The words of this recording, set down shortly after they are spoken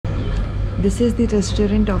This is the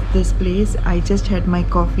restaurant of this place. I just had my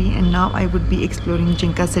coffee and now I would be exploring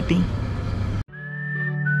Jinka City.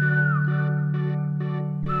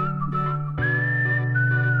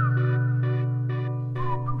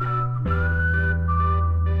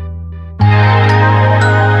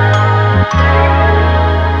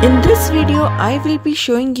 In this video, I will be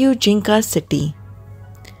showing you Jinka City.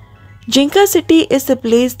 Jinka City is a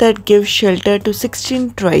place that gives shelter to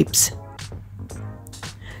 16 tribes.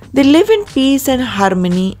 They live in peace and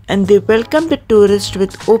harmony and they welcome the tourist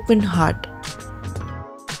with open heart.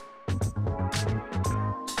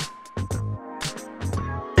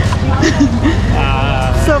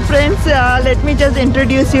 So friends, let me just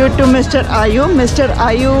introduce you to Mr. Ayu. Mr.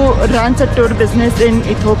 Ayu runs a tour business in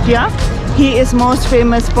Ethiopia. He is most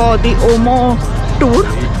famous for the Omo tour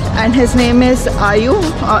and his name is Ayu,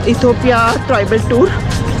 Ethiopia Tribal Tour.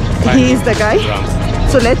 He is the guy.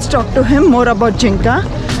 So let's talk to him more about Jinka,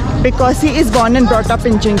 because he is born and brought up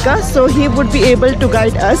in Jinka, so he would be able to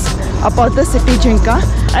guide us about the city Jinka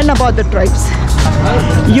and about the tribes.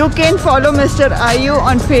 You can follow Mr. Ayu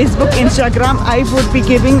on Facebook, Instagram. I would be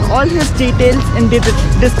giving all his details in the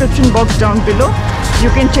description box down below.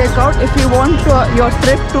 You can check out. If you want your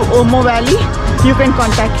trip to Omo Valley, you can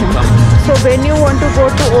contact him. So when you want to go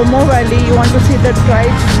to Omo Valley, you want to see the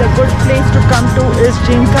tribes, the good place to come to is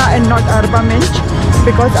Jinka and not Arba Minch,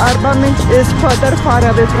 because Arba Minch is far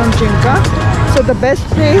away from Jinka. So the best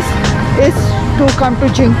place is to come to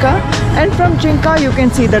Jinka, and from Jinka you can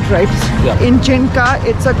see the tribes. In Jinka,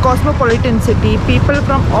 it's a cosmopolitan city. People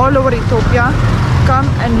from all over Ethiopia come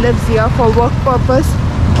and live here for work purpose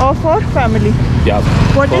or for family. Yeah,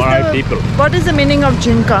 people. What is the meaning of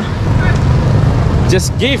Jinka?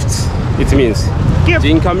 Just gifts, it means. Gift.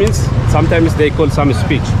 Jinka means, sometimes they call some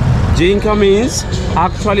speech. Jinka means,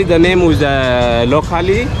 actually the name was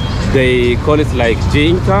locally, they call it like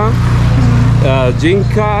Jinka.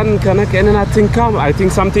 Jinka, I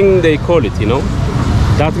think something they call it, you know.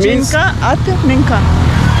 That means Jinka at Ninka.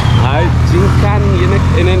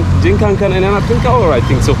 Jinka, or I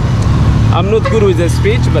think so. I'm not good with the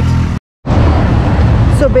speech, but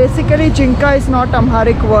so basically Jinka is not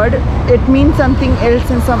Amharic word. It means something else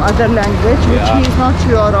in some other language, which he is not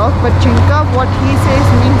sure of. But Jinka, what he says,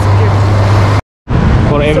 means gift.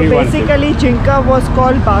 For everyone. So basically Jinka was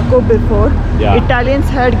called Bacco before. Italians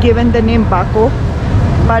had given the name Bacco,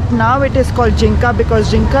 but now it is called Jinka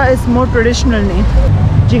because Jinka is more traditional name.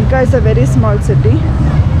 Jinka is a very small city.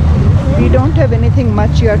 We don't have anything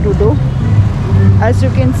much here to do. As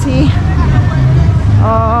you can see,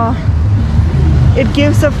 it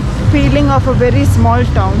gives a feeling of a very small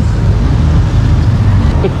town.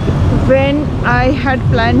 When I had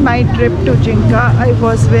planned my trip to Jinka, I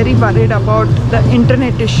was very worried about the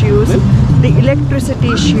internet issues, the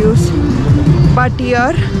electricity issues, but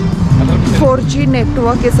here 4G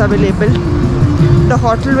network is available. The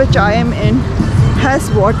hotel which I am in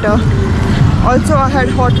has water. Also I had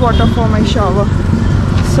hot water for my shower.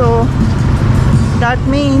 So that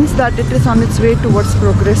means that it is on its way towards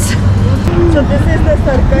progress. So this is the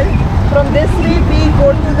circle. From this way we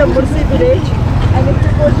go to the Mursi village, and if we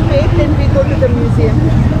go straight then we go to the museum.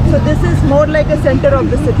 So this is more like a center of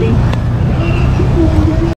the city.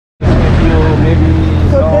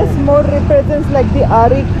 So this more represents like the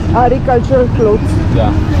Ari cultural clothes.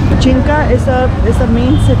 Jinka is a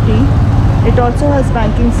main city. It also has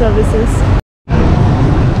banking services.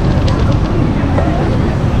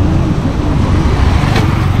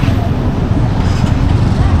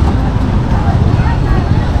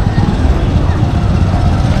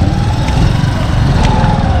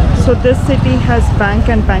 So this city has bank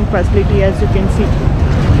and bank facility, as you can see.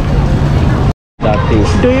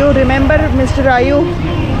 Do you remember, Mr. Ayu?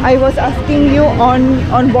 I was asking you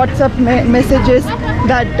on WhatsApp messages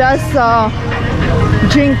that does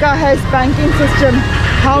Jinka has banking system.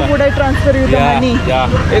 How would I transfer you the money?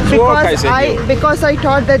 Because I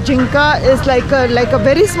thought that Jinka is like a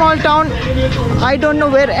very small town. I don't know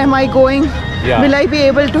where am I going. Will I be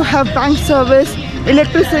able to have bank service,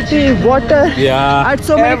 electricity, water? I had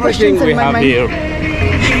so many questions in my mind. Here.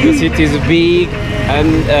 The city is big, and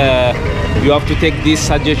you have to take this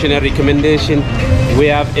suggestion and recommendation. We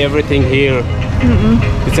have everything here.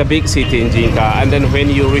 It's a big city in Jinka, and then when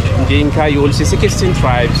you reach Jinka, you will see 16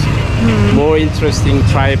 tribes. More interesting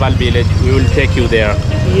tribal village. We will take you there.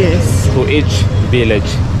 Yes. To each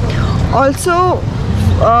village. Also,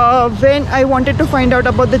 when I wanted to find out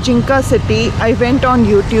about the Jinka city, I went on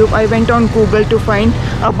YouTube, I went on Google to find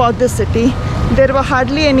about the city. There were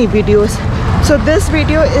hardly any videos. So this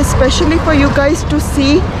video is specially for you guys to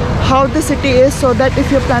see how the city is, so that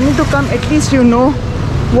if you're planning to come, at least you know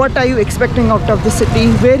what are you expecting out of the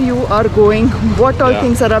city, where you are going, what all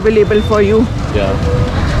things are available for you. Yeah,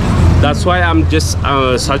 that's why I'm just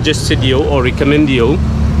suggested you or recommend you.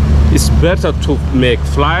 It's better to make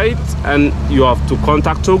flight, and you have to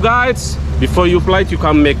contact tour guides before you flight. You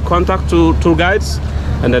can make contact to tour guides,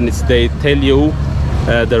 and then they tell you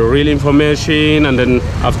the real information, and then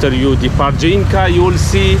after you depart Jinka, you will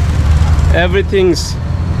see everything's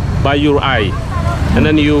by your eye, and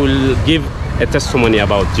then you will give a testimony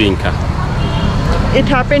about Jinka. It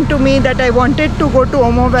happened to me that I wanted to go to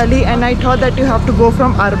Omo Valley, and I thought that you have to go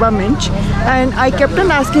from Arba Minch, and I kept on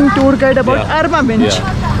asking tour guide about Arba Minch.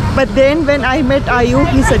 But then when I met Ayu,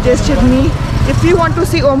 he suggested me, if you want to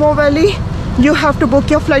see Omo Valley, you have to book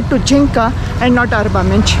your flight to Jinka and not Arba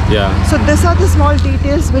Minch. So these are the small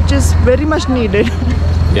details which is very much needed.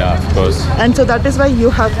 Yeah, of course. And so that is why you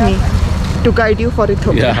have me to guide you for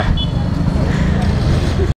Ethiopia.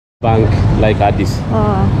 Bank like Addis.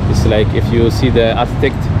 It's like if you see the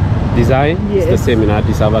architect design, it's the same in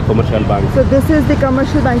Addis Ababa Commercial Bank. So this is the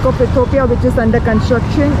Commercial Bank of Ethiopia, which is under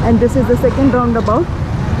construction, and this is the second roundabout.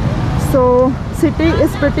 So city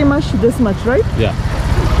is pretty much this much, right? Yeah.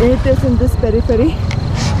 It is in this periphery.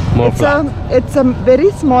 It's a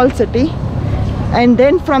very small city, and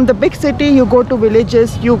then from the big city you go to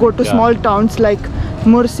villages, you go to small towns like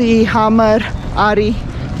Mursi, Hamar, Ari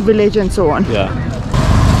village and so on.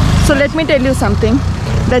 So let me tell you something,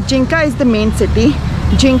 that Jinka is the main city.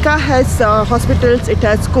 Jinka has hospitals, it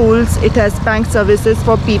has schools, it has bank services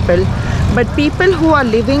for people. But people who are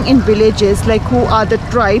living in villages, like who are the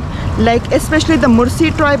tribe, like especially the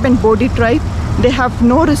Mursi tribe and Bodhi tribe, they have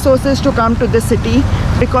no resources to come to the city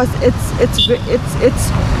because it's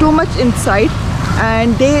too much inside,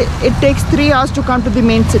 and it takes 3 hours to come to the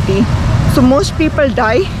main city. So most people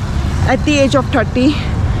die at the age of 30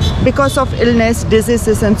 because of illness,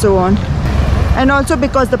 diseases and so on, and also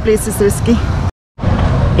because the place is risky.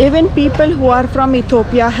 Even people who are from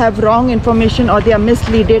Ethiopia have wrong information, or they are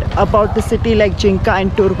misleaded about the city like Jinka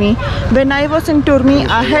and Turmi. When I was in Turmi,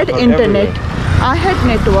 I had internet, I had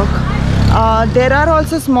network. There are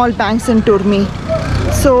also small banks in Turmi.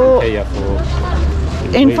 So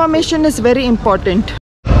information is very important.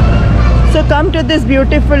 So come to this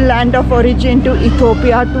beautiful land of origin, to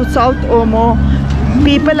Ethiopia, to South Omo.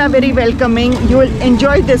 People are very welcoming. You will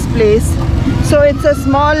enjoy this place. So it's a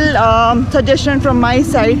small suggestion from my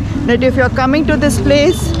side, that if you're coming to this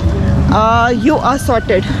place, you are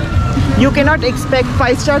sorted. You cannot expect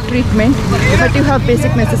 5-star treatment, but you have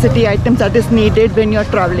basic necessity items that is needed when you're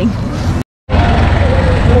traveling.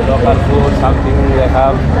 Local food, something they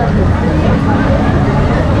have.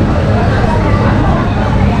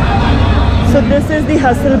 So this is the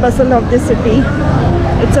hustle bustle of the city.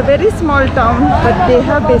 It's a very small town, but they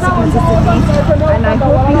have basic necessities, and I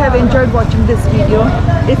hope you have enjoyed watching this video.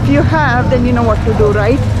 If you have, then you know what to do,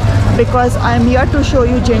 right? Because I am here to show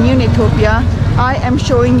you genuine Ethiopia. I am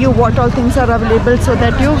showing you what all things are available, so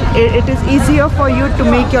that it is easier for you to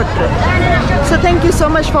make your trip. So thank you so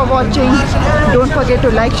much for watching. Don't forget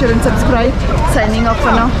to like, share and subscribe. Signing off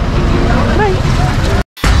for now. Bye.